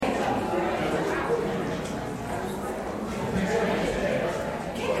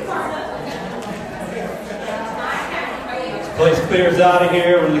Place clears out of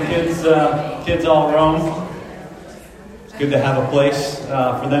here when the kids all roam. It's good to have a place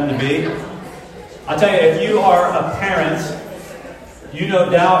for them to be. I'll tell you, if you are a parent, you no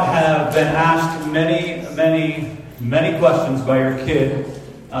doubt have been asked many questions by your kid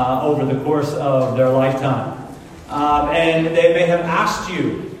over the course of their lifetime. And they may have asked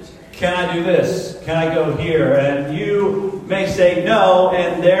you, can I do this? Can I go here? And you may say no,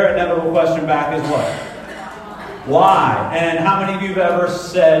 and their inevitable question back is what? Why? And how many of you have ever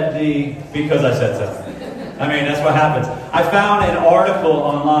said because I said so? I mean, that's what happens. I found an article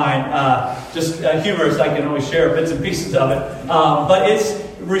online, just humorous, I can always share bits and pieces of it. But it's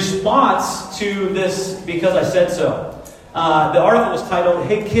response to this because I said so. The article was titled,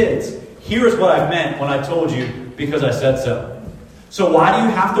 "Hey kids, here's what I meant when I told you because I said so." So why do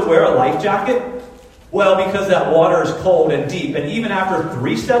you have to wear a life jacket? Well, because that water is cold and deep, and even after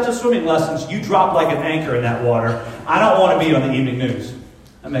 3 sets of swimming lessons, you drop like an anchor in that water. I don't want to be on the evening news.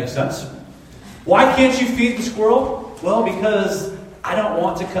 That makes sense. Why can't you feed the squirrel? Well, because I don't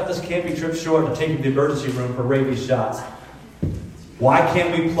want to cut this camping trip short and take you to the emergency room for rabies shots. Why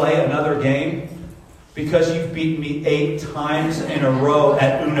can't we play another game? Because you've beaten me 8 times in a row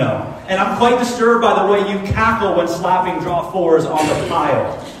at Uno. And I'm quite disturbed by the way you cackle when slapping draw 4s on the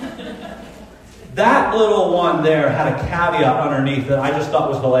pile. That little one there had a caveat underneath that I just thought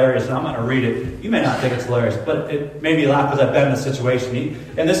was hilarious, and I'm going to read it. You may not think it's hilarious, but it made me laugh because I've been in the situation.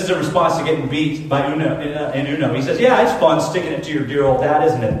 And this is a response to getting beat by Uno in Uno. He says, "Yeah, it's fun sticking it to your dear old dad,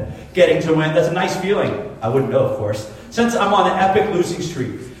 isn't it? Getting to win, that's a nice feeling." I wouldn't know, of course. Since I'm on an epic losing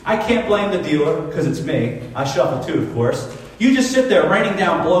streak, I can't blame the dealer, because it's me. I shuffle too, of course. You just sit there raining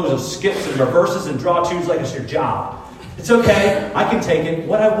down blows of skips and reverses and draw twos like it's your job. It's okay, I can take it.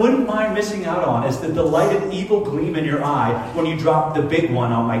 What I wouldn't mind missing out on is the delighted evil gleam in your eye when you drop the big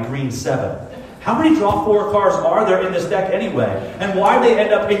one on my green 7. How many draw 4 cards are there in this deck anyway? And why'd they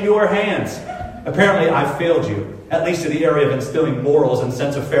end up in your hands? Apparently I failed you, at least in the area of instilling morals and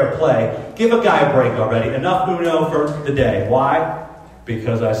sense of fair play. Give a guy a break already. Enough Uno for the day. Why?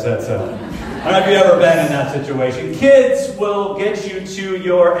 Because I said so. I don't know if you've ever been in that situation. Kids will get you to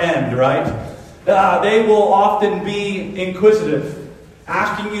your end, right? They will often be inquisitive,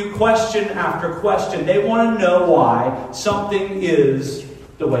 asking you question after question. They want to know why something is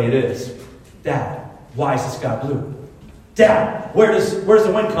the way it is. Dad, why is the sky blue? Dad, where's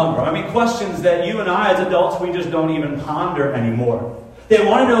the wind come from? I mean, questions that you and I as adults, we just don't even ponder anymore. They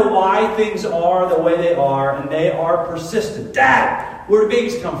want to know why things are the way they are, and they are persistent. Dad, where do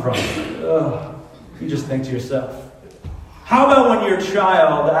babies come from? You just think to yourself. How about when your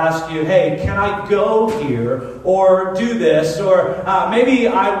child asks you, "Hey, can I go here?" Or "Do this?" Or maybe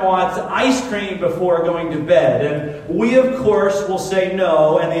I want ice cream before going to bed. And we, of course, will say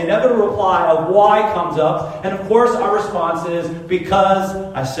no. And the inevitable reply of why comes up. And, of course, our response is, because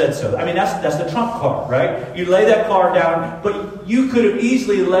I said so. I mean, that's the trump card, right? You lay that card down. But you could have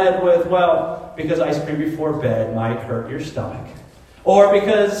easily led with, well, because ice cream before bed might hurt your stomach. Or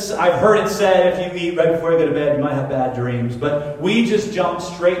because I've heard it said if you eat right before you go to bed, you might have bad dreams. But we just jump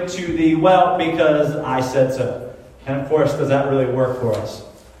straight to the, well, because I said so. And of course, does that really work for us?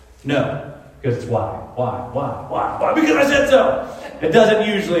 No. Because it's why? Why? Because I said so. It doesn't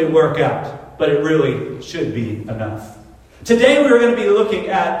usually work out. But it really should be enough. Today we're going to be looking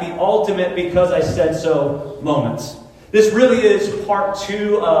at the ultimate because I said so moments. This really is part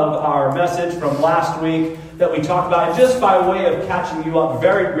 2 of our message from last week that we talked about. And just by way of catching you up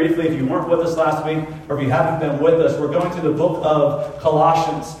very briefly, if you weren't with us last week, or if you haven't been with us, we're going through the book of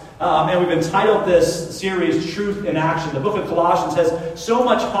Colossians. And we've entitled this series, Truth in Action. The book of Colossians has so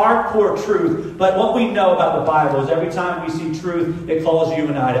much hardcore truth, but what we know about the Bible is every time we see truth, it calls you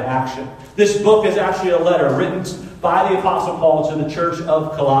and I to action. This book is actually a letter written by the Apostle Paul to the church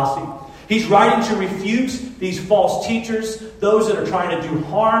of Colossae. He's writing to refute these false teachers, those that are trying to do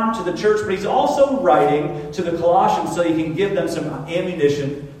harm to the church, but he's also writing to the Colossians so he can give them some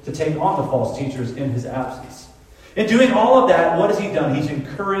ammunition to take on the false teachers in his absence. In doing all of that, what has he done? He's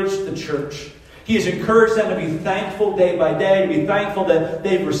encouraged the church. He has encouraged them to be thankful day by day, to be thankful that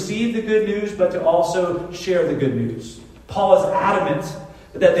they've received the good news, but to also share the good news. Paul is adamant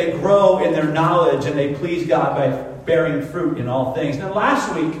that they grow in their knowledge and they please God by bearing fruit in all things. Now,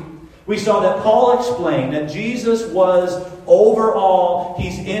 last week, we saw that Paul explained that Jesus was over all,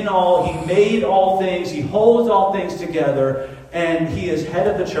 he's in all, he made all things, he holds all things together, and he is head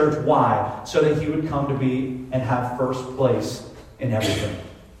of the church. Why? So that he would come to be and have first place in everything.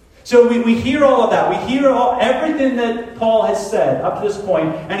 So we hear all of that. We hear everything that Paul has said up to this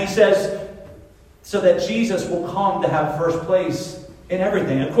point, and he says, so that Jesus will come to have first place in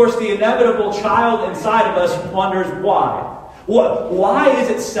everything. Of course, the inevitable child inside of us wonders why. Why is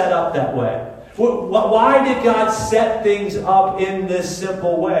it set up that way? Why did God set things up in this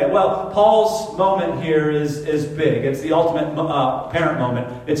simple way? Well, Paul's moment here is big. It's the ultimate parent moment.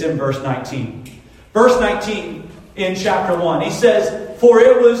 It's in verse 19. Verse 19 in chapter 1. He says, "For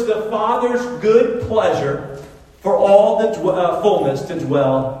it was the Father's good pleasure for all the fullness to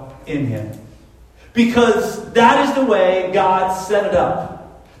dwell in him." Because that is the way God set it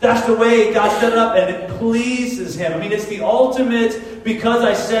up. That's the way God set it up, and it pleases him. I mean, it's the ultimate because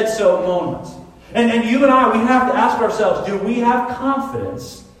I said so moment. And you and I, we have to ask ourselves, do we have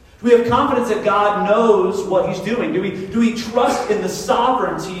confidence? Do we have confidence that God knows what he's doing? Do we trust in the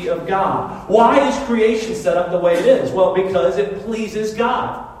sovereignty of God? Why is creation set up the way it is? Well, because it pleases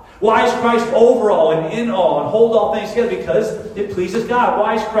God. Why is Christ over all and in all and hold all things together? Because it pleases God.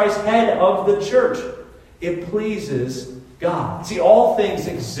 Why is Christ head of the church? It pleases God. See, all things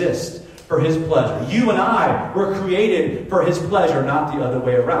exist for his pleasure. You and I were created for his pleasure, not the other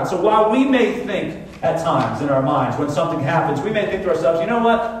way around. So while we may think at times in our minds when something happens, we may think to ourselves, you know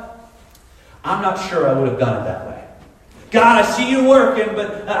what? I'm not sure I would have done it that way. God, I see you working,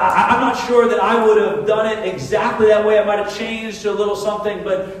 but I'm not sure that I would have done it exactly that way. I might have changed a little something,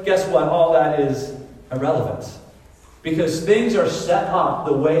 but guess what? All that is irrelevant. Because things are set up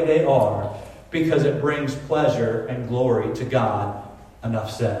the way they are because it brings pleasure and glory to God.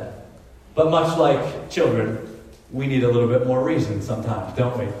 Enough said. But much like children, we need a little bit more reason sometimes,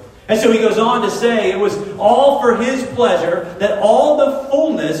 don't we? And so he goes on to say, it was all for his pleasure that all the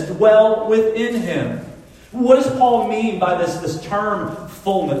fullness dwell within him. What does Paul mean by this term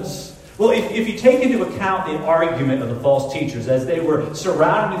fullness? Well, if you take into account the argument of the false teachers as they were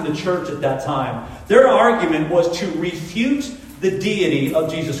surrounding the church at that time, their argument was to refute the deity of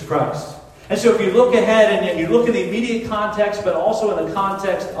Jesus Christ. And so if you look ahead and you look in the immediate context, but also in the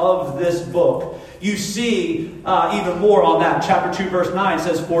context of this book, you see even more on that. Chapter 2, verse 9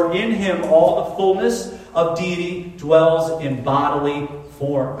 says, "For in him all the fullness of deity dwells in bodily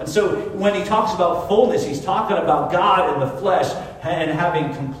form." And so when he talks about fullness, he's talking about God in the flesh and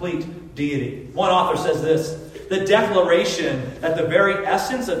having complete deity. One author says this: "The declaration that the very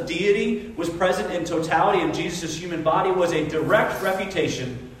essence of deity was present in totality in Jesus' human body was a direct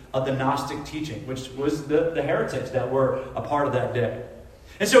refutation of the Gnostic teaching," which was the heretics that were a part of that day.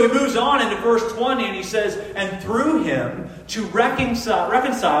 And so he moves on into verse 20 and he says, "And through him to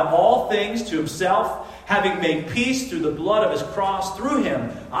reconcile all things to himself, having made peace through the blood of his cross. Through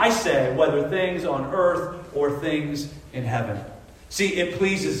him, I say, whether things on earth or things in heaven." See, it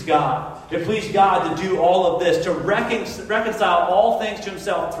pleases God. It pleased God to do all of this, to reconcile all things to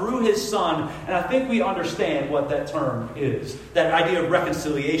himself through his Son. And I think we understand what that term is, that idea of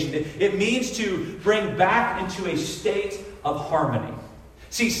reconciliation. It means to bring back into a state of harmony.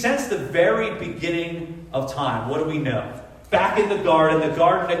 See, since the very beginning of time, what do we know? Back in the garden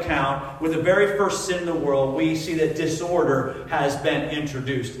account, with the very first sin in the world, we see that disorder has been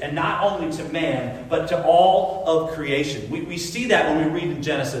introduced. And not only to man, but to all of creation. We see that when we read in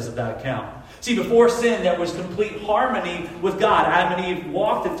Genesis of that account. See, before sin, there was complete harmony with God. Adam and Eve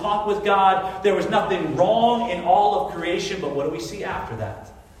walked and talked with God. There was nothing wrong in all of creation. But what do we see after that?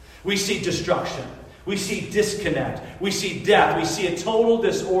 We see destruction. We see disconnect. We see death. We see a total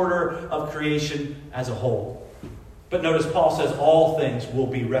disorder of creation as a whole. But notice Paul says all things will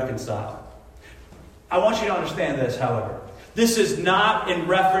be reconciled. I want you to understand this, however. This is not in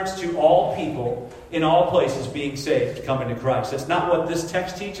reference to all people in all places being saved, coming to Christ. That's not what this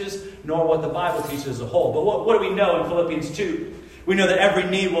text teaches, nor what the Bible teaches as a whole. But what do we know in Philippians 2? We know that every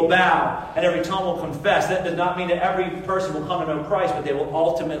knee will bow and every tongue will confess. That does not mean that every person will come to know Christ, but they will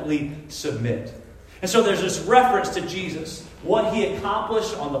ultimately submit. And so there's this reference to Jesus, what he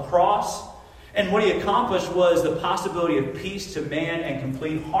accomplished on the cross. And what he accomplished was the possibility of peace to man and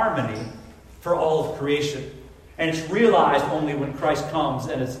complete harmony for all of creation. And it's realized only when Christ comes,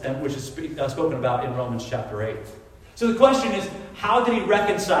 which is spoken about in Romans chapter 8. So the question is, how did he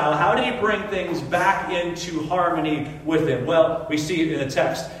reconcile? How did he bring things back into harmony with him? Well, we see it in the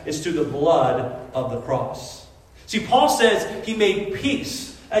text. It's through the blood of the cross. See, Paul says he made peace.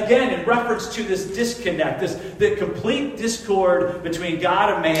 Again, in reference to this disconnect, the complete discord between God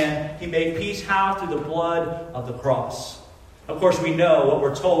and man, he made peace how? Through the blood of the cross. Of course, we know what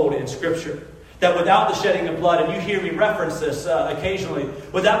we're told in Scripture, that without the shedding of blood, and you hear me reference this occasionally,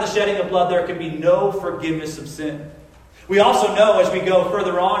 without the shedding of blood, there can be no forgiveness of sin. We also know, as we go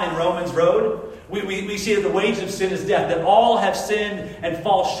further on in Romans Road, we see that the wages of sin is death, that all have sinned and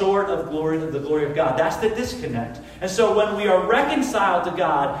fall short of the glory of God. That's the disconnect. And so when we are reconciled to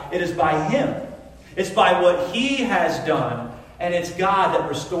God, it is by him. It's by what he has done. And it's God that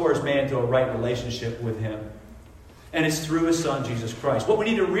restores man to a right relationship with him. And it's through his Son, Jesus Christ. What we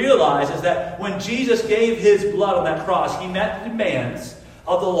need to realize is that when Jesus gave his blood on that cross, he met the demands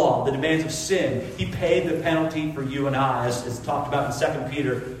of the law, the demands of sin. He paid the penalty for you and I, as talked about in 2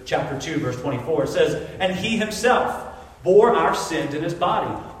 Peter chapter 2, verse 24. It says, and he himself bore our sins in his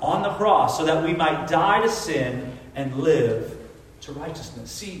body on the cross so that we might die to sin and live to righteousness.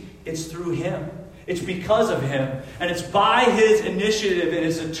 See, it's through him. It's because of him. And it's by his initiative and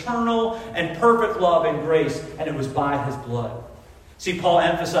his eternal and perfect love and grace. And it was by his blood. See, Paul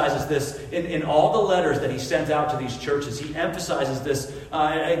emphasizes this in all the letters that he sends out to these churches. He emphasizes this.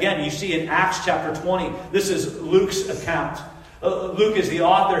 Again, you see in Acts chapter 20. This is Luke's account. Luke is the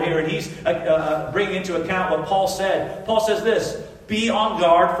author here, and he's bringing into account what Paul said. Paul says this, be on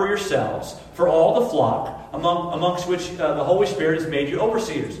guard for yourselves, for all the flock, amongst which the Holy Spirit has made you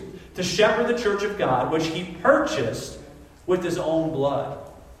overseers, to shepherd the church of God, which he purchased with his own blood.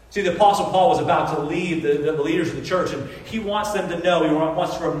 See, the Apostle Paul was about to leave the leaders of the church, and he wants them to know, he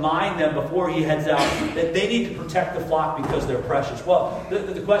wants to remind them before he heads out, that they need to protect the flock because they're precious. Well,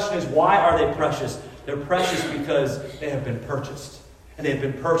 the question is, why are they precious? They're precious because they have been purchased. And they have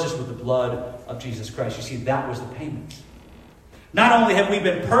been purchased with the blood of Jesus Christ. You see, that was the payment. Not only have we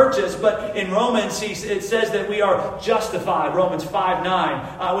been purchased, but in Romans, it says that we are justified. Romans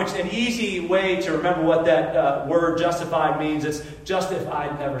 5:9, which an easy way to remember what that word justified means. It's just if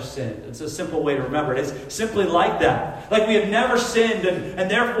I'd never sinned. It's a simple way to remember it. It's simply like that. Like we have never sinned, and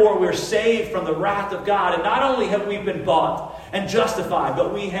therefore we're saved from the wrath of God. And not only have we been bought and justified,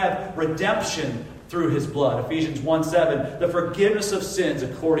 but we have redemption through his blood. Ephesians 1:7, the forgiveness of sins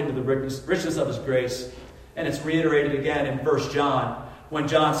according to the richness of his grace. And it's reiterated again in 1 John, when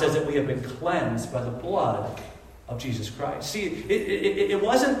John says that we have been cleansed by the blood of Jesus Christ. See, it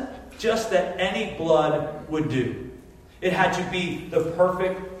wasn't just that any blood would do. It had to be the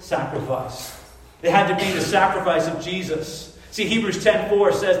perfect sacrifice. It had to be the sacrifice of Jesus. See, Hebrews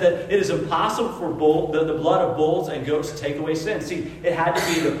 10:4 says that it is impossible for the blood of bulls and goats to take away sin. See, it had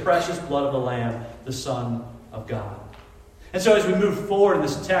to be the precious blood of the Lamb, the Son of God. And so as we move forward in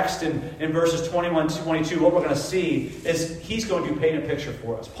this text in verses 21 to 22, what we're going to see is he's going to paint a picture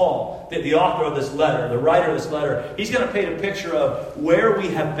for us. Paul, the author of this letter, the writer of this letter, he's going to paint a picture of where we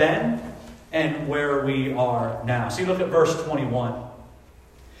have been and where we are now. See, look at verse 21.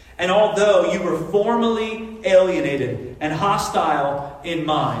 And although you were formerly alienated and hostile in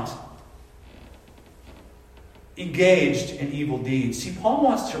mind, engaged in evil deeds. See, Paul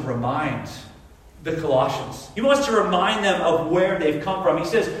wants to remind the Colossians. He wants to remind them of where they've come from. He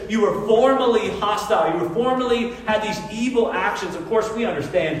says, you were formerly hostile. You were formerly had these evil actions. Of course, we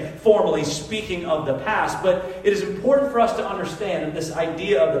understand formerly speaking of the past, but it is important for us to understand that this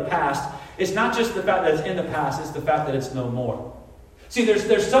idea of the past is not just the fact that it's in the past, it's the fact that it's no more. See,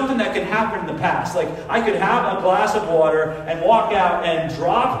 there's something that can happen in the past. Like, I could have a glass of water and walk out and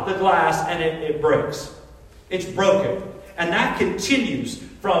drop the glass and it breaks. It's broken. And that continues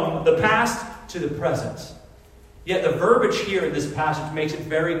from the past to the present. Yet the verbiage here in this passage makes it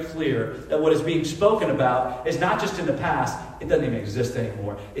very clear that what is being spoken about is not just in the past, it doesn't even exist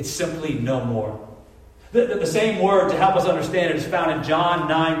anymore. It's simply no more. The same word to help us understand it is found in John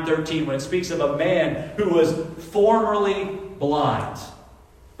 9:13 when it speaks of a man who was formerly blind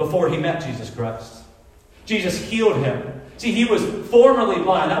before he met Jesus Christ. Jesus healed him. See, he was formerly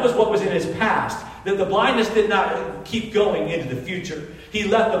blind. That was what was in his past. That the blindness did not keep going into the future. He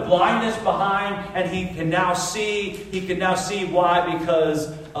left the blindness behind, and he can now see. He can now see why,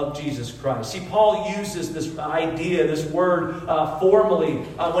 because of Jesus Christ. See, Paul uses this idea, this word, formally,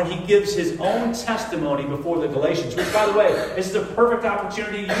 when he gives his own testimony before the Galatians. Which, by the way, this is a perfect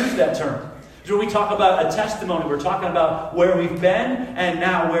opportunity to use that term. So when we talk about a testimony, we're talking about where we've been and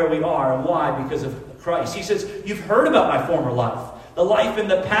now where we are, and why? Because of Christ. He says, "You've heard about my former life, the life in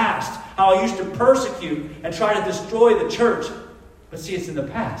the past, how I used to persecute and try to destroy the church." But see, it's in the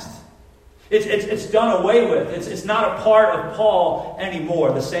past. It's done away with. It's not a part of Paul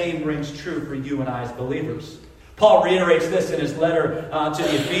anymore. The same rings true for you and I as believers. Paul reiterates this in his letter to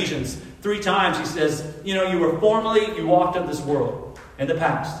the Ephesians. 3 times he says, you walked in this world in the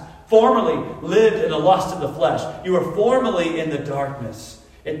past. Formerly lived in the lust of the flesh. You were formerly in the darkness.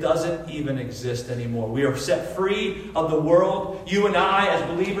 It doesn't even exist anymore. We are set free of the world. You and I, as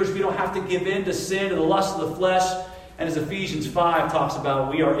believers, we don't have to give in to sin, to the lust of the flesh. And as Ephesians 5 talks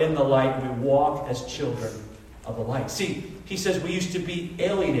about, we are in the light and we walk as children of the light. See, he says we used to be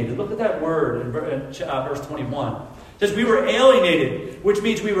alienated. Look at that word in verse 21. It says we were alienated, which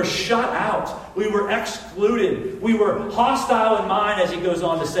means we were shut out. We were excluded. We were hostile in mind, as he goes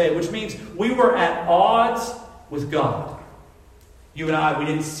on to say, which means we were at odds with God. You and I, we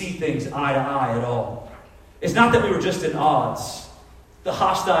didn't see things eye to eye at all. It's not that we were just in odds. The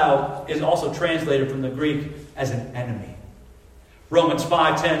hostile is also translated from the Greek as an enemy. Romans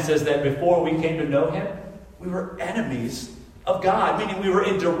 5:10 says that before we came to know him, we were enemies of God, meaning we were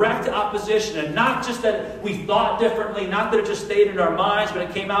in direct opposition, and not just that we thought differently, not that it just stayed in our minds, but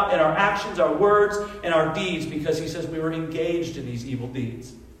it came out in our actions, our words, and our deeds, because he says we were engaged in these evil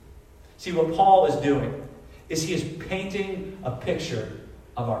deeds. See, what Paul is doing is he is painting a picture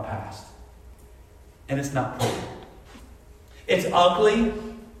of our past. And it's not pretty. It's ugly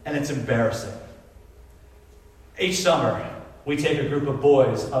and it's embarrassing. Each summer, we take a group of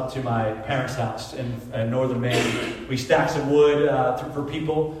boys up to my parents' house in northern Maine. We stack some wood for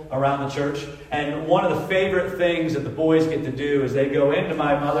people around the church. And one of the favorite things that the boys get to do is they go into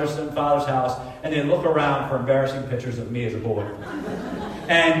my mother's and father's house and they look around for embarrassing pictures of me as a boy.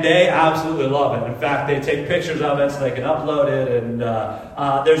 And they absolutely love it. In fact, they take pictures of it so they can upload it. And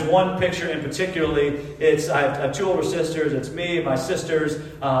there's one picture in particularly. I have two older sisters. It's me and my sisters.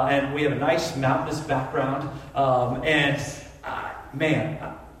 And we have a nice mountainous background. Man,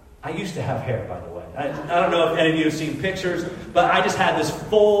 I used to have hair, by the way. I don't know if any of you have seen pictures, but I just had this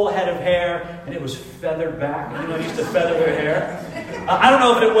full head of hair, and it was feathered back. I used to feather their hair. I don't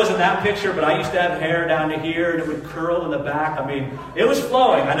know if it was in that picture, but I used to have hair down to here, and it would curl in the back. It was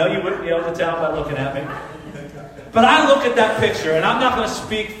flowing. I know you wouldn't be able to tell by looking at me. But I look at that picture, and I'm not going to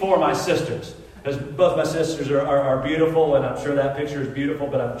speak for my sisters, because both my sisters are beautiful, and I'm sure that picture is beautiful,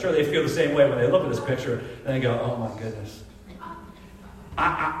 but I'm sure they feel the same way when they look at this picture, and they go, oh my goodness.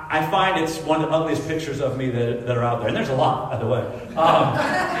 I find it's one of the ugliest pictures of me that are out there. And there's a lot, by the way.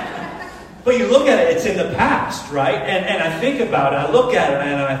 But you look at it, it's in the past, right? And I think about it, I look at it,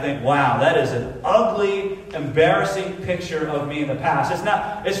 and I think, wow, that is an ugly, embarrassing picture of me in the past.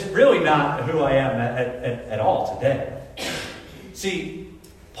 It's really not who I am at all today. See,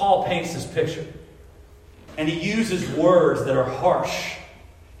 Paul paints this picture. And he uses words that are harsh.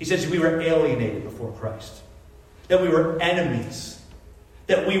 He says we were alienated before Christ. That we were enemies.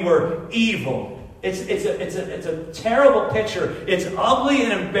 That we were evil. It's a terrible picture. It's ugly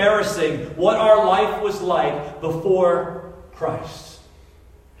and embarrassing what our life was like before Christ.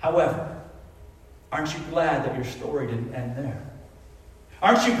 However, aren't you glad that your story didn't end there?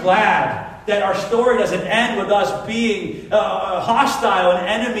 Aren't you glad that our story doesn't end with us being hostile and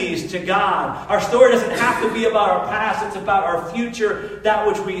enemies to God? Our story doesn't have to be about our past. It's about our future, that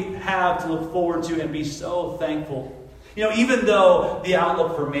which we have to look forward to and be so thankful. Even though the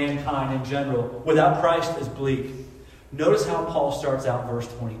outlook for mankind in general without Christ is bleak, notice how Paul starts out verse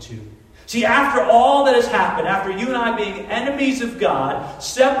 22. See, after all that has happened, after you and I being enemies of God,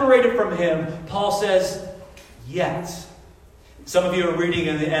 separated from Him, Paul says, yet. Some of you are reading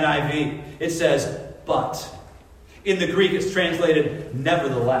in the NIV. It says, but. In the Greek, it's translated,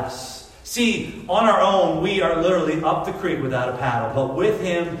 nevertheless. See, on our own, we are literally up the creek without a paddle. But with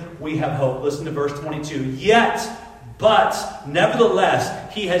Him, we have hope. Listen to verse 22. Yet, but,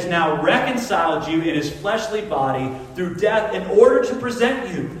 nevertheless, He has now reconciled you in His fleshly body through death in order to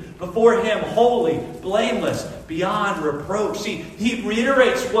present you before Him holy, blameless, beyond reproach. See, He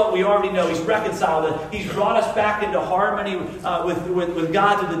reiterates what we already know. He's reconciled it. He's brought us back into harmony with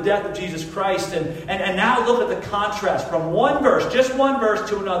God through the death of Jesus Christ. And now look at the contrast from one verse, just one verse,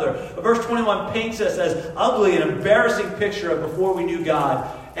 to another. Verse 21 paints us as ugly and embarrassing picture of before we knew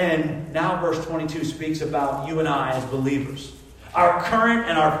God. And now verse 22 speaks about you and I as believers. Our current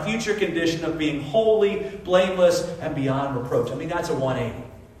and our future condition of being holy, blameless, and beyond reproach. That's a 180.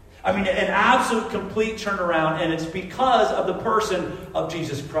 An absolute complete turnaround, and it's because of the person of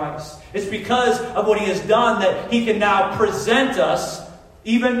Jesus Christ. It's because of what He has done that He can now present us,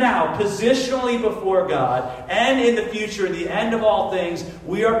 even now, positionally before God, and in the future, in the end of all things,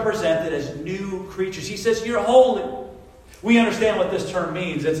 we are presented as new creatures. He says, you're holy. We understand what this term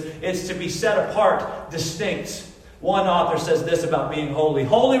means. It's to be set apart, distinct. One author says this about being holy.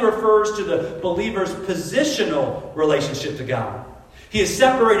 Holy refers to the believer's positional relationship to God. He is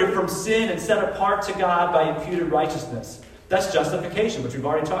separated from sin and set apart to God by imputed righteousness. That's justification, which we've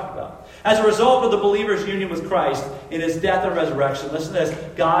already talked about. As a result of the believer's union with Christ in His death and resurrection, listen to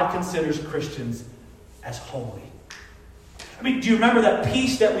this, God considers Christians as holy. Do you remember that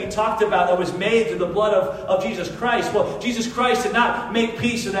peace that we talked about that was made through the blood of Jesus Christ? Well, Jesus Christ did not make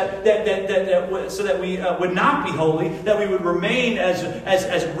peace so that we would not be holy, that we would remain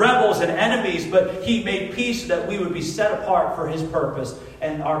as rebels and enemies, but He made peace so that we would be set apart for His purpose.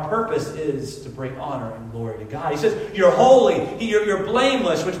 And our purpose is to bring honor and glory to God. He says, you're holy, you're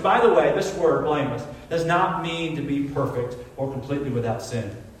blameless, which, by the way, this word, blameless, does not mean to be perfect or completely without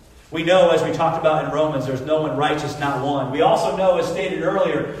sin. We know, as we talked about in Romans, there's no one righteous, not one. We also know, as stated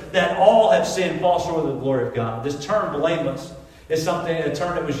earlier, that all have sinned, fall short of the glory of God. This term, blameless, is a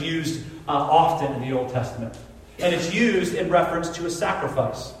term that was used often in the Old Testament. And it's used in reference to a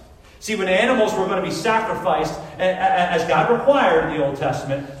sacrifice. See, when animals were going to be sacrificed, as God required in the Old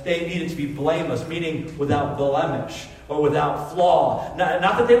Testament, they needed to be blameless, meaning without blemish or without flaw. Not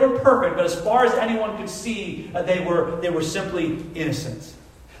that they were perfect, but as far as anyone could see, they were simply innocent.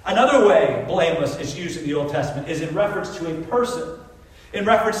 Another way blameless is used in the Old Testament is in reference to a person, in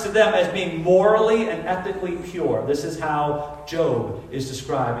reference to them as being morally and ethically pure. This is how Job is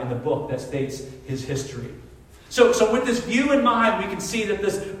described in the book that states his history. So with this view in mind, we can see that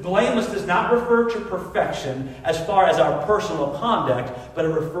this blameless does not refer to perfection as far as our personal conduct, but it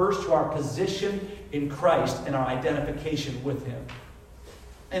refers to our position in Christ and our identification with Him.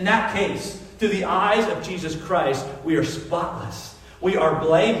 In that case, through the eyes of Jesus Christ, we are spotless. We are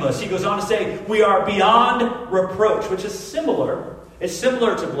blameless. He goes on to say, we are beyond reproach, which is similar. It's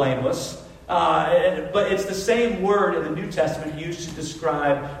similar to blameless, but it's the same word in the New Testament used to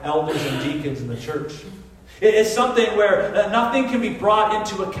describe elders and deacons in the church. It's something where nothing can be brought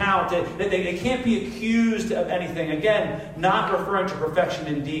into account. They can't be accused of anything. Again, not referring to perfection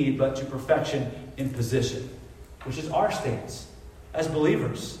in deed, but to perfection in position, which is our stance as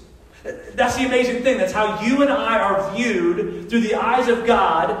believers. That's the amazing thing. That's how you and I are viewed through the eyes of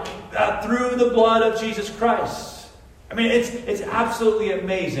God, through the blood of Jesus Christ. I mean, it's absolutely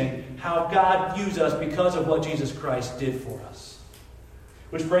amazing how God views us because of what Jesus Christ did for us.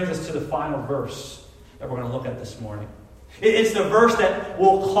 Which brings us to the final verse that we're going to look at this morning. It's the verse that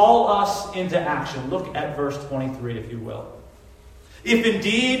will call us into action. Look at verse 23, if you will. If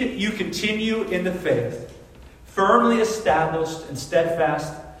indeed you continue in the faith, firmly established and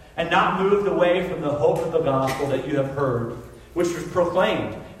steadfast, and not moved away from the hope of the gospel that you have heard, which was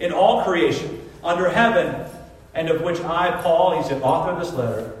proclaimed in all creation under heaven, and of which I, Paul, he's the author of this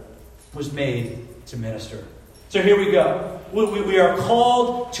letter, was made to minister. So here we go. We are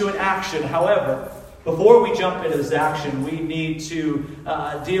called to an action. However, before we jump into this action, we need to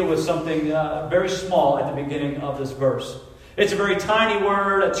deal with something very small at the beginning of this verse. It's a very tiny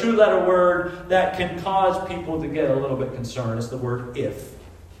word, a two-letter word that can cause people to get a little bit concerned. It's the word if.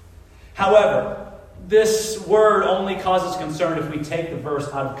 However, this word only causes concern if we take the verse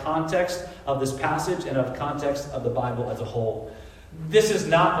out of context of this passage and of context of the Bible as a whole. This is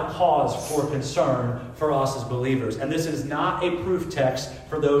not a cause for concern for us as believers. And this is not a proof text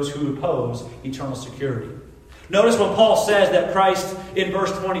for those who oppose eternal security. Notice when Paul says that Christ, in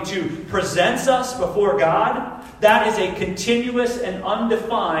verse 22, presents us before God, that is a continuous and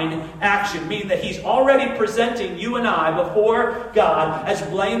undefined action, meaning that He's already presenting you and I before God as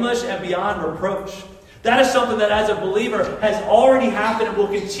blameless and beyond reproach. That is something that as a believer has already happened and will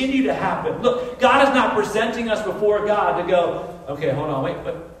continue to happen. Look, God is not presenting us before God to go, okay, hold on, wait,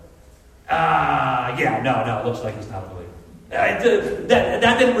 but it looks like he's not a believer.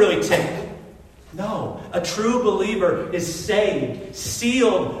 That didn't really take. No, a true believer is saved,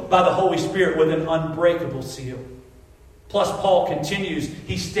 sealed by the Holy Spirit with an unbreakable seal. Plus, Paul continues,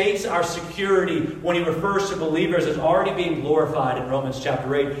 he states our security when he refers to believers as already being glorified in Romans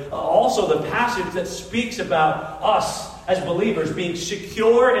chapter 8. Also, the passage that speaks about us as believers being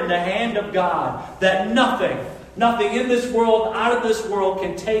secure in the hand of God, that nothing in this world, out of this world,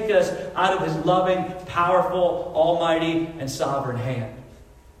 can take us out of His loving, powerful, almighty, and sovereign hand.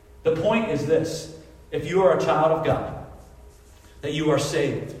 The point is this: if you are a child of God, that you are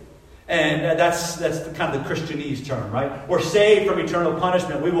saved. And that's the kind of the Christianese term, right? We're saved from eternal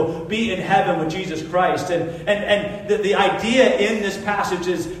punishment. We will be in heaven with Jesus Christ. And the idea in this passage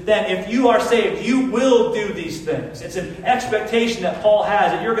is that if you are saved, you will do these things. It's an expectation that Paul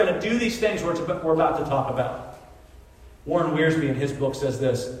has that you're going to do these things we're about to talk about. Warren Wiersbe in his book says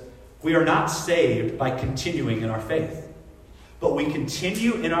this: we are not saved by continuing in our faith, but we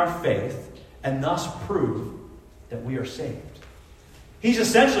continue in our faith and thus prove that we are saved. He's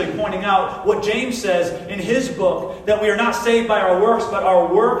essentially pointing out what James says in his book, that we are not saved by our works, but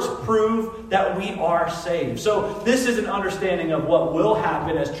our works prove that we are saved. So this is an understanding of what will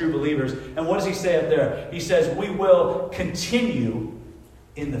happen as true believers. And what does he say up there? He says we will continue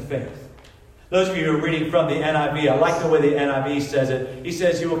in the faith. Those of you who are reading from the NIV, I like the way the NIV says it. He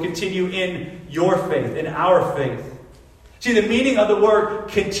says you will continue in your faith, in our faith. See, the meaning of the word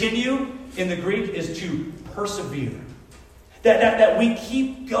continue in the Greek is to persevere. That we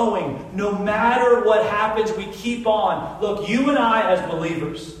keep going. No matter what happens, we keep on. Look, you and I as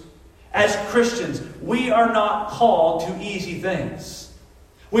believers, as Christians, we are not called to easy things.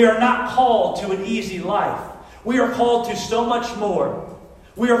 We are not called to an easy life. We are called to so much more.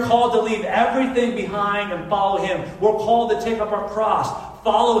 We are called to leave everything behind and follow Him. We're called to take up our cross,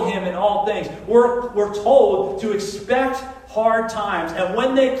 follow Him in all things. We're told to expect hard times. And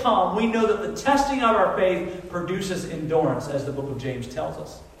when they come, we know that the testing of our faith produces endurance, as the book of James tells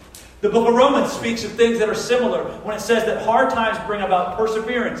us. The book of Romans speaks of things that are similar when it says that hard times bring about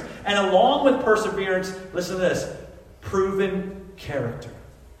perseverance. And along with perseverance, listen to this, proven character.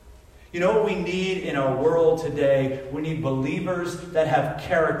 You know what we need in our world today? We need believers that have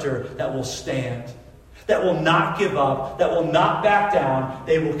character that will stand, that will not give up, that will not back down.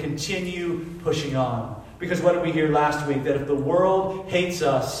 They will continue pushing on. Because what did we hear last week? That if the world hates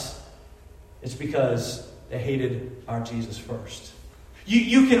us, it's because they hated our Jesus first.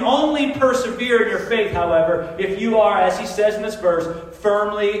 You can only persevere in your faith, however, if you are, as he says in this verse,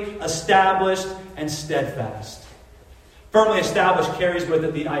 firmly established and steadfast. Firmly established carries with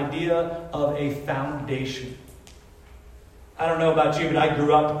it the idea of a foundation. I don't know about you, but I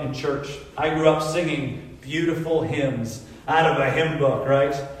grew up in church. I grew up singing beautiful hymns out of a hymn book,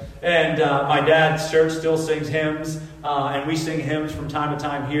 right? And my dad's church still sings hymns, and we sing hymns from time to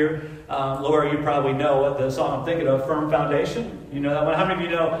time here. Laura, you probably know what the song I'm thinking of, Firm Foundation. You know that one? How many of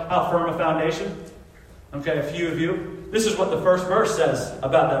you know how firm a foundation? Okay, a few of you. This is what the first verse says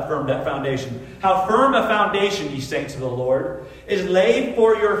about that firm foundation. How firm a foundation, ye saints of the Lord, is laid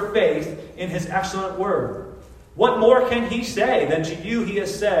for your faith in His excellent word. What more can He say than to you He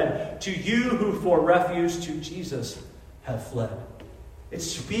has said, to you who for refuge to Jesus have fled? It's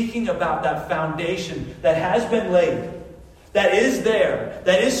speaking about that foundation that has been laid, that is there,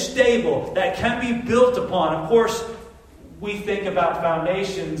 that is stable, that can be built upon. Of course, we think about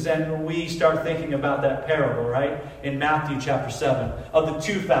foundations and we start thinking about that parable, right? In Matthew chapter 7 of the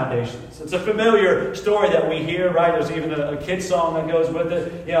two foundations. It's a familiar story that we hear, right? There's even a kid's song that goes with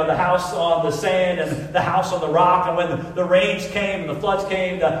it. You know, the house on the sand and the house on the rock. And when the rains came and the floods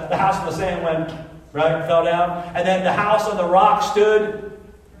came, the house on the sand went, right, fell down. And then the house on the rock stood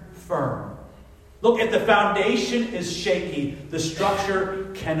firm. Look, if the foundation is shaky, the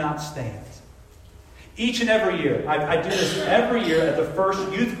structure cannot stand. Each and every year, I do this every year at the first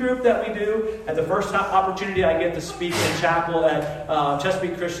youth group that we do, at the first opportunity I get to speak in chapel at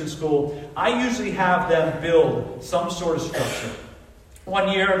Chesapeake Christian School. I usually have them build some sort of structure. One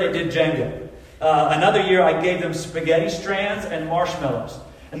year they did Jenga. Another year I gave them spaghetti strands and marshmallows.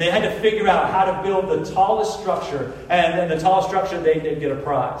 And they had to figure out how to build the tallest structure. And then the tallest structure, they did get a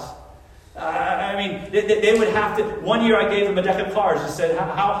prize. I mean, they would have to... One year I gave them a deck of cards and said,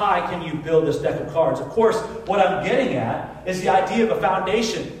 how high can you build this deck of cards? Of course, what I'm getting at is the idea of a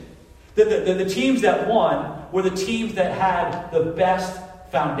foundation. The teams that won were the teams that had the best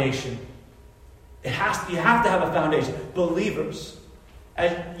foundation. You have to have a foundation. Believers,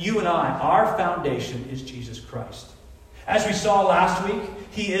 as you and I, our foundation is Jesus Christ. As we saw last week,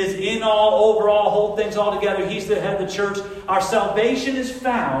 He is in all, over all, hold things all together. He's the head of the church. Our salvation is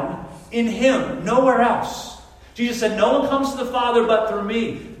found in Him, nowhere else. Jesus said, no one comes to the Father but through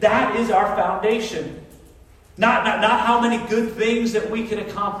me. That is our foundation. Not how many good things that we can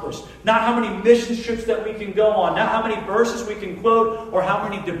accomplish. Not how many mission trips that we can go on. Not how many verses we can quote or how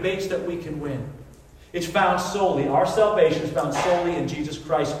many debates that we can win. It's found solely, our salvation is found solely in Jesus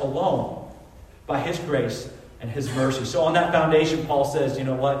Christ alone, by His grace and His mercy. So on that foundation, Paul says, you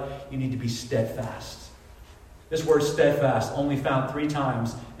know what? You need to be steadfast. This word steadfast only found 3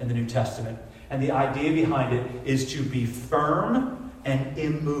 times in the New Testament. And the idea behind it is to be firm and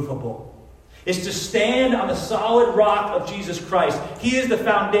immovable. It's to stand on the solid rock of Jesus Christ. He is the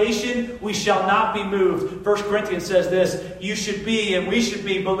foundation. We shall not be moved. 1 Corinthians says this, you should be and we should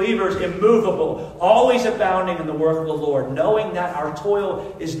be believers immovable, always abounding in the work of the Lord, knowing that our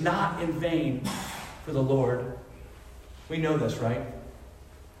toil is not in vain for the Lord. We know this, right?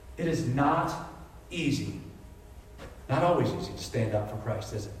 It is not easy. Not always easy to stand up for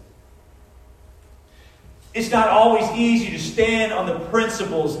Christ, is it? It's not always easy to stand on the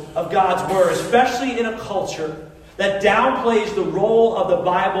principles of God's Word, especially in a culture that downplays the role of the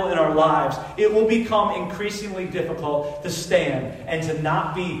Bible in our lives. It will become increasingly difficult to stand and to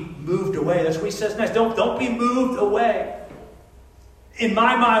not be moved away. That's what he says next. Don't be moved away. In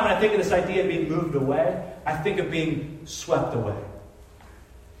my mind, when I think of this idea of being moved away, I think of being swept away.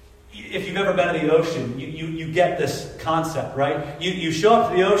 If you've ever been to the ocean, you get this concept, right? You show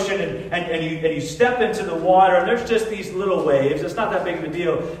up to the ocean and you step into the water, and there's just these little waves. It's not that big of a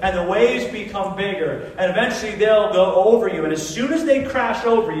deal. And the waves become bigger, and eventually they'll go over you. And as soon as they crash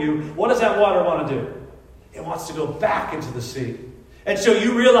over you, what does that water want to do? It wants to go back into the sea. And so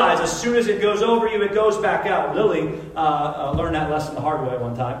you realize as soon as it goes over you, it goes back out. Lily learned that lesson the hard way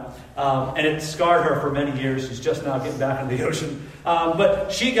one time. And it scarred her for many years. She's just now getting back into the ocean.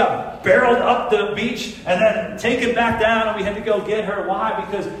 But she got barreled up the beach and then taken back down, and we had to go get her. Why?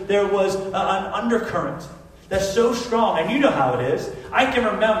 Because there was an undercurrent that's so strong. And you know how it is. I can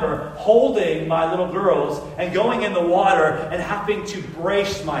remember holding my little girls and going in the water and having to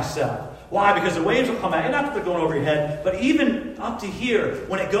brace myself. Why? Because the waves will come out. And not that they're going over your head, but even up to here,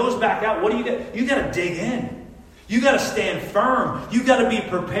 when it goes back out, what do you get? You got to dig in. You got to stand firm. You got to be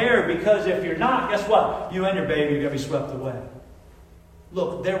prepared, because if you're not, guess what? You and your baby are going to be swept away.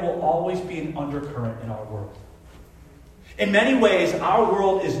 Look, there will always be an undercurrent in our world. In many ways, our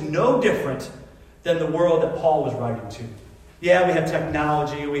world is no different than the world that Paul was writing to. Yeah, we have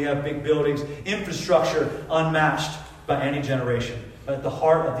technology, we have big buildings, infrastructure unmatched by any generation. But at the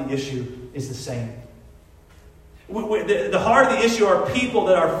heart of the issue is the same. The heart of the issue are people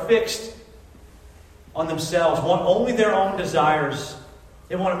that are fixed on themselves, want only their own desires.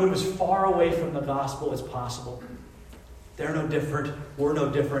 They want to move as far away from the gospel as possible. They're no different. We're no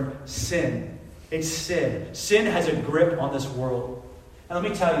different. Sin. It's sin. Sin has a grip on this world. And let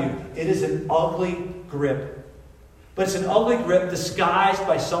me tell you, it is an ugly grip. But it's an ugly grip disguised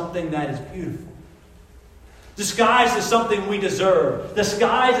by something that is beautiful. Disguised as something we deserve.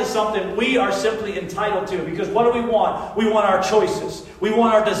 Disguised as something we are simply entitled to. Because what do we want? We want our choices. We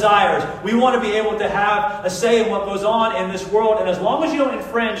want our desires. We want to be able to have a say in what goes on in this world. And as long as you don't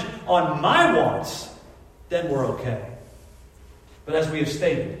infringe on my wants, then we're okay. But as we have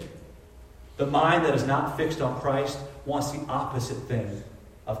stated, the mind that is not fixed on Christ wants the opposite thing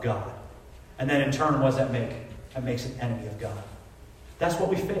of God. And then in turn, what does that make? That makes an enemy of God. That's what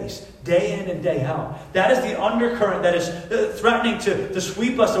we face day in and day out. That is the undercurrent that is threatening to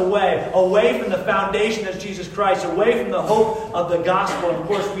sweep us away from the foundation that's Jesus Christ, away from the hope of the gospel. And of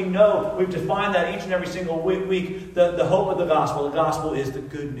course, we know, we've defined that each and every single week, the hope of the gospel. The gospel is the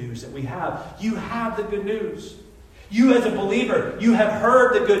good news that we have. You have the good news. You as a believer, you have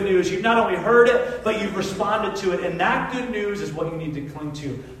heard the good news. You've not only heard it, but you've responded to it. And that good news is what you need to cling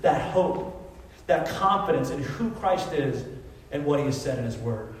to. That hope, that confidence in who Christ is and what He has said in His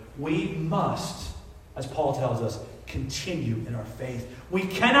Word. We must, as Paul tells us, continue in our faith. We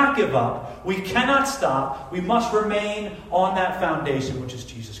cannot give up. We cannot stop. We must remain on that foundation, which is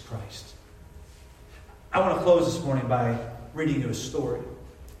Jesus Christ. I want to close this morning by reading you a story.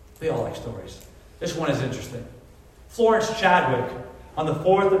 We all like stories. This one is interesting. Florence Chadwick, on the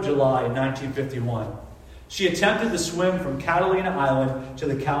 4th of July in 1951, she attempted to swim from Catalina Island to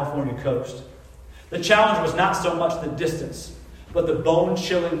the California coast. The challenge was not so much the distance, but the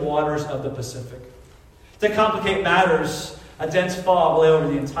bone-chilling waters of the Pacific. To complicate matters, a dense fog lay over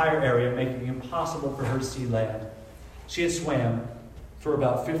the entire area, making it impossible for her to see land. She had swam for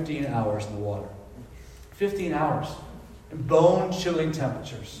about 15 hours in the water. 15 hours in bone-chilling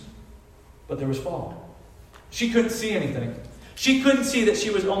temperatures. But there was fog. She couldn't see anything. She couldn't see that she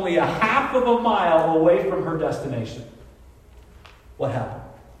was only a half of a mile away from her destination. What happened?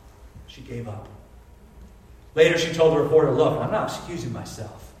 She gave up. Later she told the reporter, "Look, I'm not excusing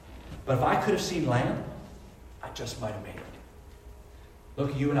myself, but if I could have seen land, I just might have made it."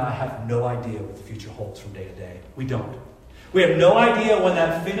 Look, you and I have no idea what the future holds from day to day. We don't. We have no idea when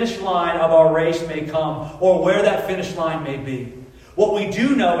that finish line of our race may come or where that finish line may be. What we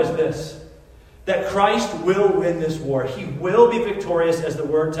do know is this, that Christ will win this war. He will be victorious, as the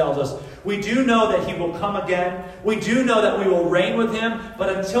Word tells us. We do know that He will come again. We do know that we will reign with Him. But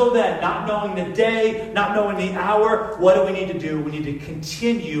until then, not knowing the day, not knowing the hour, what do we need to do? We need to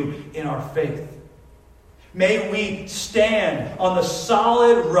continue in our faith. May we stand on the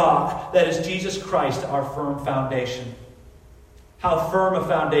solid rock that is Jesus Christ, our firm foundation. How firm a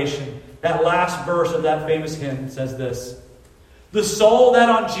foundation. That last verse of that famous hymn says this: "The soul that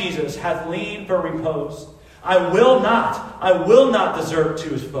on Jesus hath leaned for repose, I will not desert to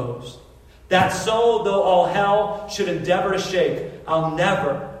his foes. That soul, though all hell should endeavor to shake, I'll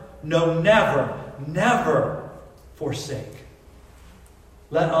never, no never, never forsake."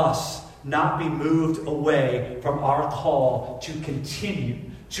 Let us not be moved away from our call to continue,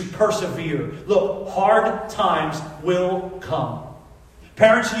 to persevere. Look, hard times will come.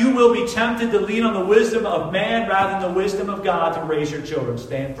 Parents, you will be tempted to lean on the wisdom of man rather than the wisdom of God to raise your children.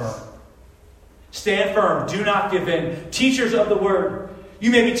 Stand firm. Stand firm. Do not give in. Teachers of the Word, you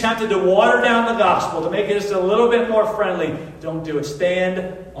may be tempted to water down the gospel, to make it just a little bit more friendly. Don't do it.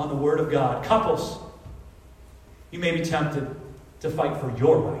 Stand on the Word of God. Couples, you may be tempted to fight for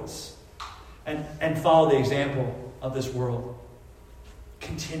your rights and follow the example of this world.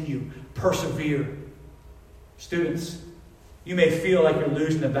 Continue. Persevere. Students, you may feel like you're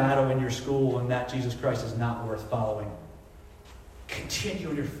losing the battle in your school and that Jesus Christ is not worth following. Continue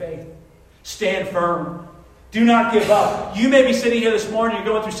in your faith. Stand firm. Do not give up. You may be sitting here this morning, you're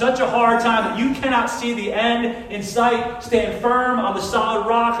going through such a hard time that you cannot see the end in sight. Stand firm on the solid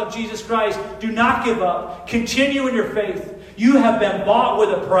rock of Jesus Christ. Do not give up. Continue in your faith. You have been bought with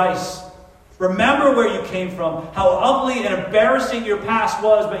a price. Remember where you came from, how ugly and embarrassing your past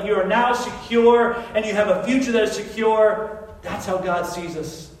was, but you are now secure and you have a future that is secure. That's how God sees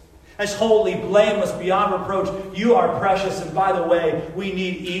us. As holy, blameless, beyond reproach. You are precious, and by the way, we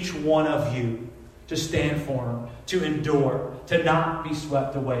need each one of you to stand firm, to endure, to not be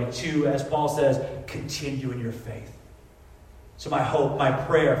swept away, to, as Paul says, continue in your faith. So my hope, my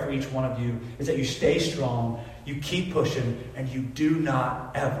prayer for each one of you is that you stay strong, you keep pushing, and you do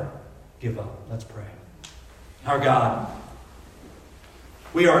not ever give up. Let's pray. Our God,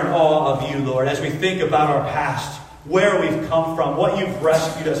 we are in awe of you, Lord, as we think about our past, where we've come from, what you've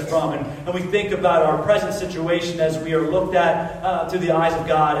rescued us from, and we think about our present situation as we are looked at through the eyes of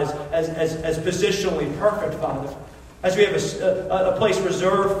God as positionally perfect, Father. As we have a place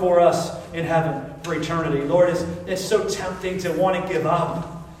reserved for us in heaven for eternity. Lord, it's so tempting to want to give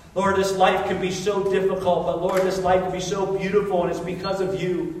up. Lord, this life can be so difficult, but Lord, this life can be so beautiful, and it's because of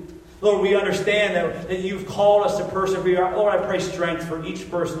you. Lord, we understand that you've called us to persevere. Lord, I pray strength for each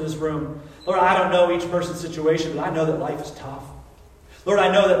person in this room. Lord, I don't know each person's situation, but I know that life is tough. Lord,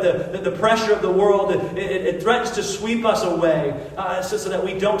 I know that the pressure of the world, it threatens to sweep us away so that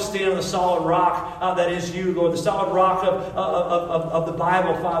we don't stand on the solid rock that is you, Lord, the solid rock of the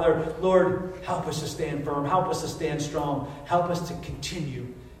Bible, Father. Lord, help us to stand firm. Help us to stand strong. Help us to continue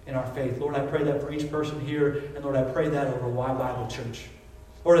in our faith. Lord, I pray that for each person here, and Lord, I pray that over Y Bible Church.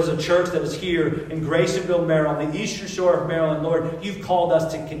 Lord, as a church that is here in Graysonville, Maryland, the eastern shore of Maryland, Lord, you've called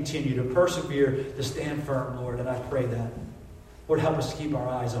us to continue, to persevere, to stand firm, Lord, and I pray that. Lord, help us to keep our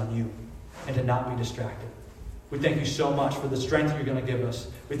eyes on you and to not be distracted. We thank you so much for the strength you're going to give us.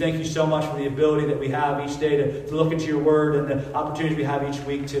 We thank you so much for the ability that we have each day to look into your word and the opportunities we have each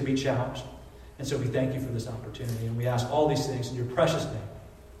week to be challenged. And so we thank you for this opportunity, and we ask all these things in your precious name.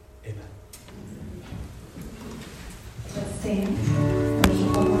 Amen. Let's stand.